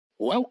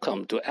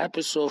Welcome to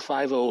episode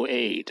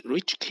 508,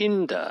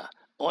 RichKinder,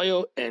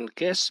 Oil and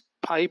Gas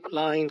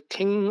Pipeline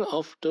King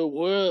of the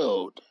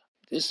World.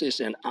 This is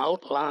an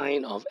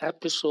outline of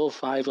episode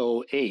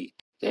 508.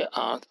 There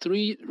are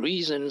 3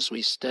 reasons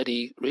we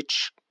study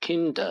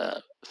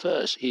RichKinder.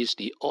 First, he's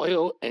the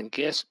oil and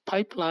gas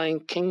pipeline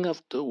king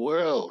of the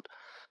world.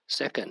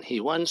 Second, he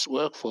once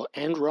worked for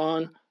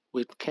Enron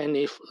with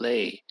Kenneth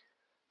Lay.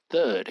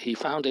 Third, he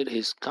founded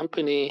his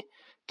company,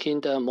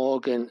 Kinder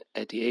Morgan,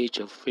 at the age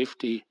of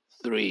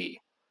 53.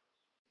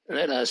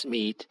 Let us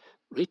meet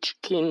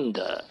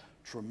RichKinder.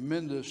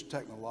 Tremendous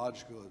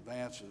technological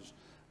advances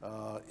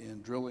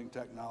in drilling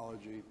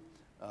technology,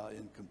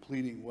 in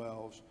completing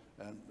wells.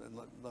 And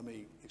let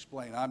me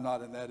explain, I'm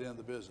not in that end of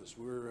the business.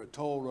 We're a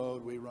toll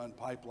road. We run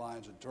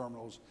pipelines and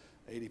terminals,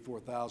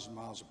 84,000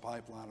 miles of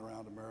pipeline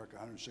around America,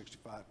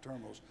 165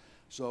 terminals.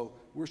 So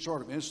we're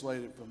sort of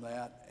insulated from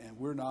that, and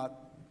we're not.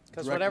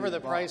 Because whatever the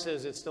price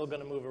is, it's still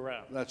going to move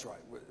around. That's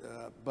right.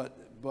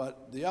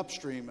 But the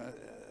upstream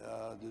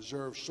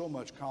deserves so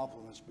much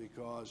compliments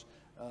because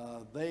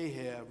they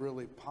have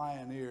really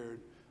pioneered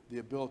the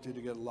ability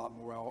to get a lot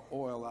more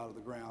oil out of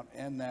the ground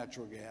and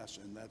natural gas,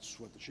 and that's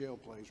what the shale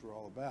plays were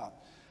all about.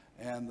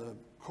 And the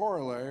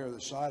corollary or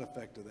the side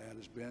effect of that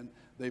has been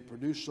they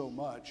produce so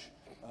much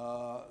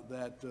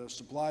that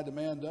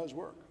supply-demand does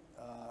work.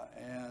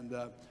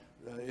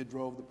 It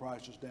drove the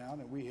prices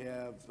down, and we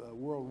have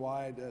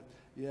worldwide,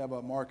 you have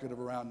a market of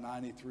around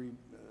 93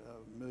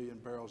 million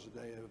barrels a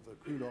day of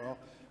crude oil.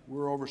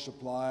 We're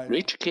oversupplied.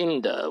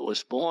 RichKinder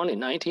was born in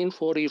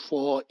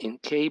 1944 in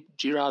Cape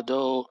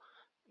Girardeau,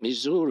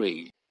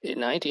 Missouri. In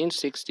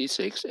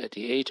 1966, at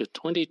the age of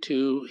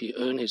 22, he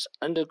earned his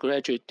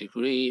undergraduate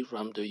degree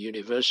from the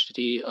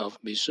University of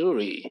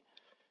Missouri.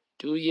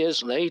 2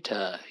 years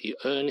later, he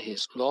earned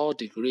his law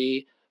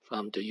degree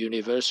from the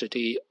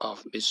University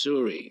of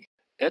Missouri.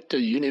 At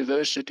the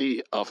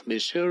University of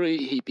Missouri,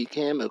 he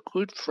became a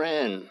good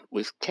friend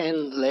with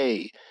Ken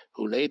Lay,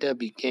 who later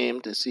became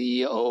the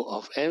CEO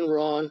of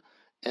Enron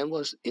and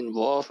was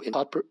involved in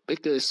the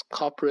biggest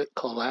corporate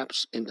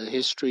collapse in the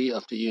history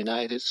of the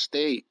United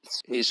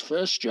States. His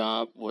first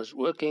job was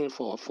working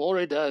for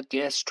Florida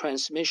Gas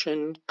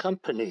Transmission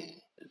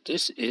Company.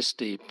 This is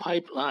the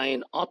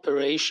pipeline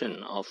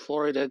operation of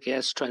Florida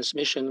Gas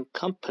Transmission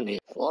Company.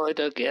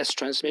 Florida Gas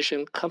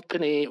Transmission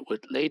Company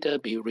would later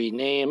be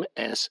renamed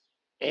as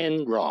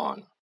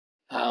Enron.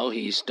 How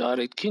he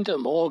started Kinder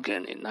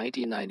Morgan in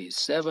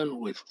 1997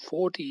 with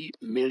 $40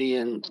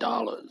 million.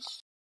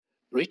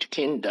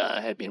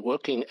 RichKinder had been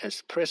working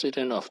as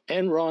president of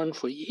Enron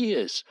for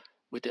years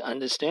with the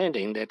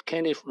understanding that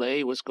Kenneth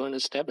Lay was going to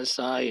step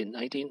aside in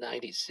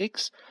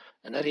 1996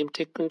 and let him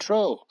take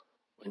control.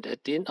 When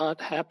that did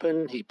not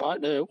happen, he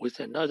partnered with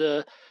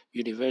another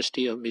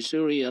University of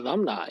Missouri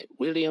alumni,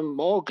 William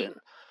Morgan,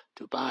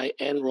 to buy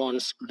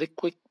Enron's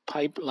liquid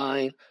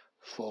pipeline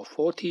for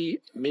 $40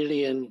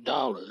 million.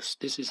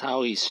 This is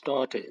how he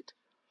started.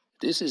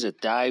 This is a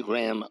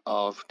diagram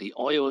of the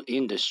oil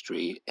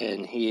industry,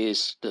 and he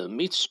is the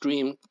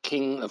midstream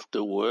king of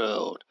the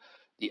world.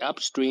 The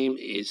upstream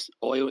is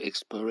oil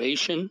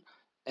exploration,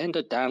 and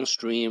the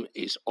downstream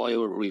is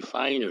oil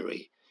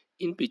refinery.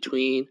 In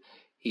between,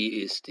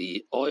 he is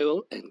the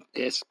oil and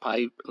gas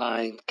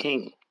pipeline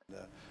king.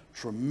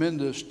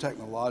 Tremendous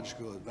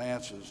technological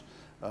advances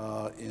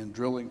in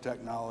drilling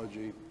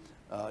technology,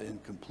 in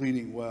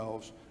completing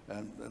wells.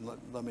 And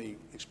let me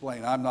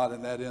explain, I'm not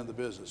in that end of the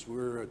business.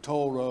 We're a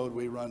toll road.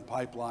 We run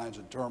pipelines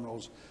and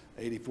terminals,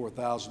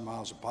 84,000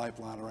 miles of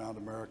pipeline around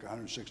America,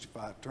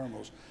 165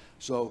 terminals.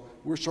 So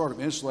we're sort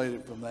of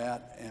insulated from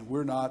that, and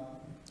we're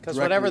not. Because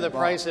whatever the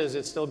price is,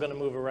 it's still going to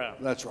move around.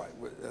 That's right.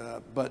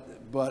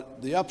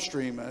 But the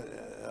upstream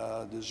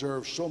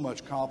deserves so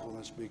much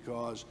compliments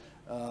because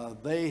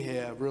they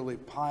have really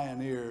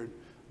pioneered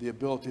the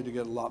ability to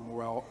get a lot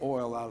more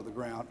oil out of the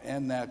ground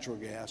and natural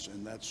gas,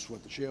 and that's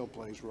what the shale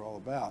plays were all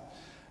about.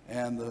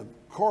 And the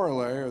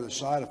corollary or the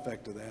side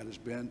effect of that has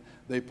been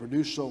they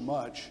produce so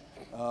much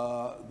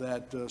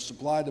that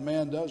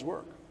supply-demand does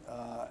work.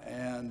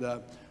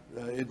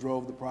 It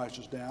drove the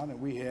prices down,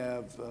 and we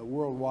have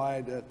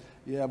worldwide,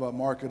 you have a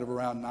market of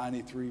around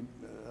 93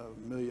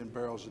 million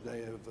barrels a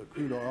day of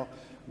crude oil.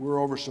 We're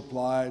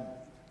oversupplied,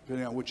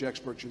 depending on which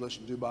experts you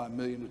listen to, by 1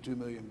 million to 2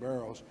 million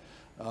barrels.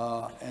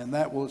 And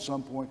that will at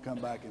some point come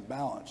back in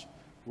balance.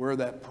 Where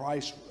that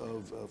price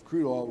of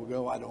crude oil will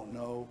go, I don't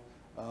know.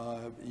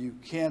 You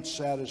can't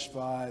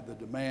satisfy the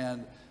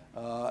demand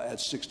at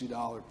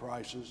 $60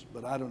 prices,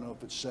 but I don't know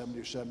if it's 70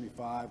 or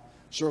 75.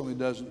 Certainly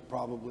doesn't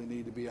probably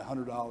need to be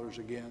 $100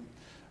 again.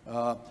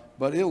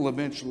 But it'll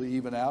eventually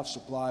even out,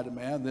 supply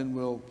demand, then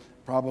we'll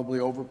probably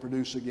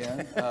overproduce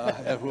again,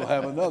 and we'll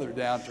have another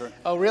downturn.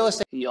 Oh, real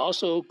estate. He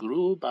also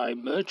grew by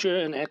merger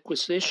and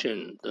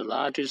acquisition, the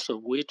largest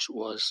of which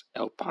was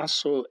El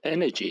Paso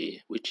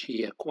Energy, which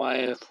he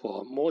acquired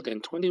for more than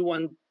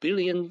 $21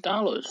 billion.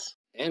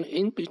 And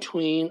in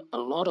between, a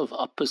lot of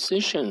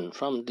opposition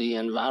from the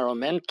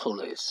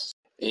environmentalists.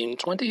 In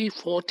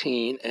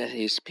 2014, at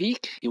his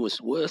peak, he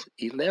was worth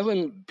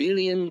 $11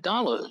 billion.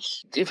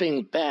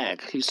 Giving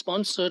back, he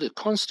sponsored a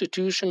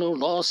constitutional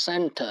law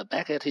center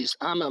back at his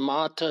alma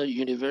mater,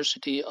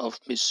 University of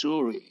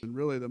Missouri. And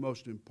really the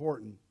most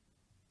important,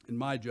 in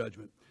my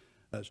judgment,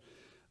 is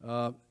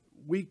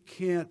we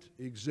can't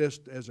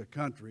exist as a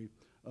country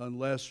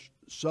unless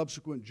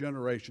subsequent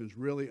generations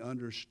really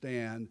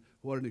understand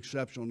what an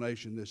exceptional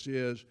nation this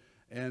is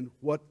and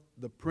what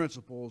the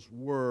principles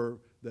were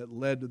that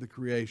led to the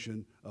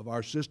creation of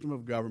our system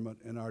of government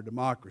and our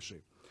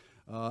democracy.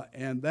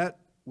 And that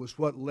was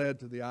what led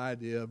to the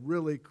idea of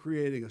really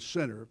creating a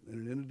center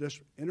in an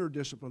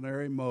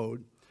interdisciplinary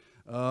mode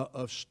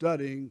of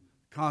studying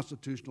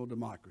constitutional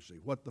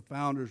democracy, what the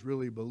founders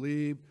really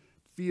believed,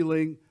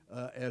 feeling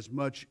as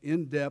much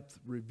in-depth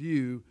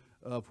review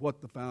of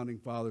what the founding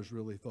fathers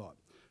really thought.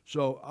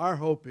 So our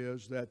hope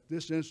is that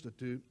this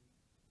institute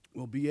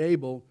will be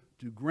able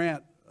to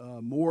grant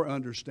more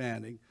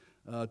understanding,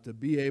 to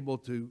be able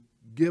to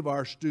give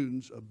our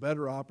students a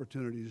better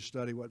opportunity to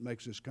study what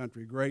makes this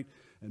country great,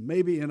 and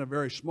maybe in a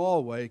very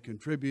small way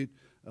contribute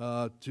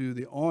to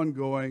the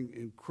ongoing,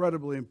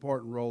 incredibly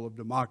important role of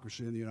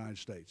democracy in the United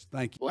States.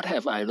 Thank you. What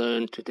have I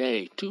learned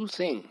today? Two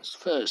things.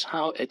 First,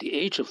 how at the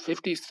age of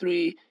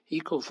 53, he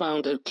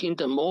co-founded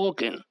Kinder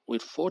Morgan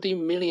with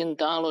 $40 million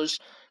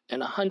and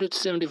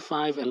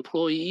 175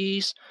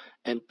 employees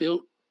and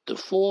built the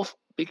fourth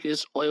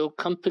biggest oil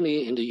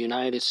company in the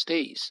United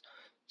States.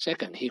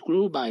 Second, he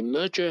grew by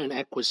merger and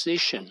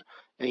acquisition,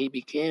 and he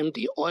became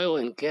the oil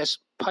and gas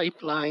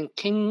pipeline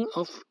king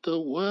of the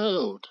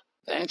world.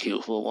 Thank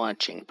you for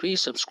watching.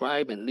 Please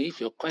subscribe and leave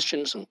your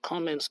questions and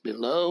comments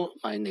below.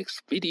 My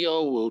next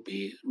video will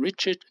be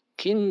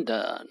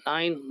RichKinder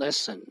 9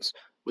 Lessons.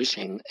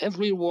 Wishing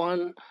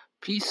everyone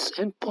peace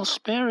and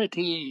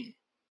prosperity.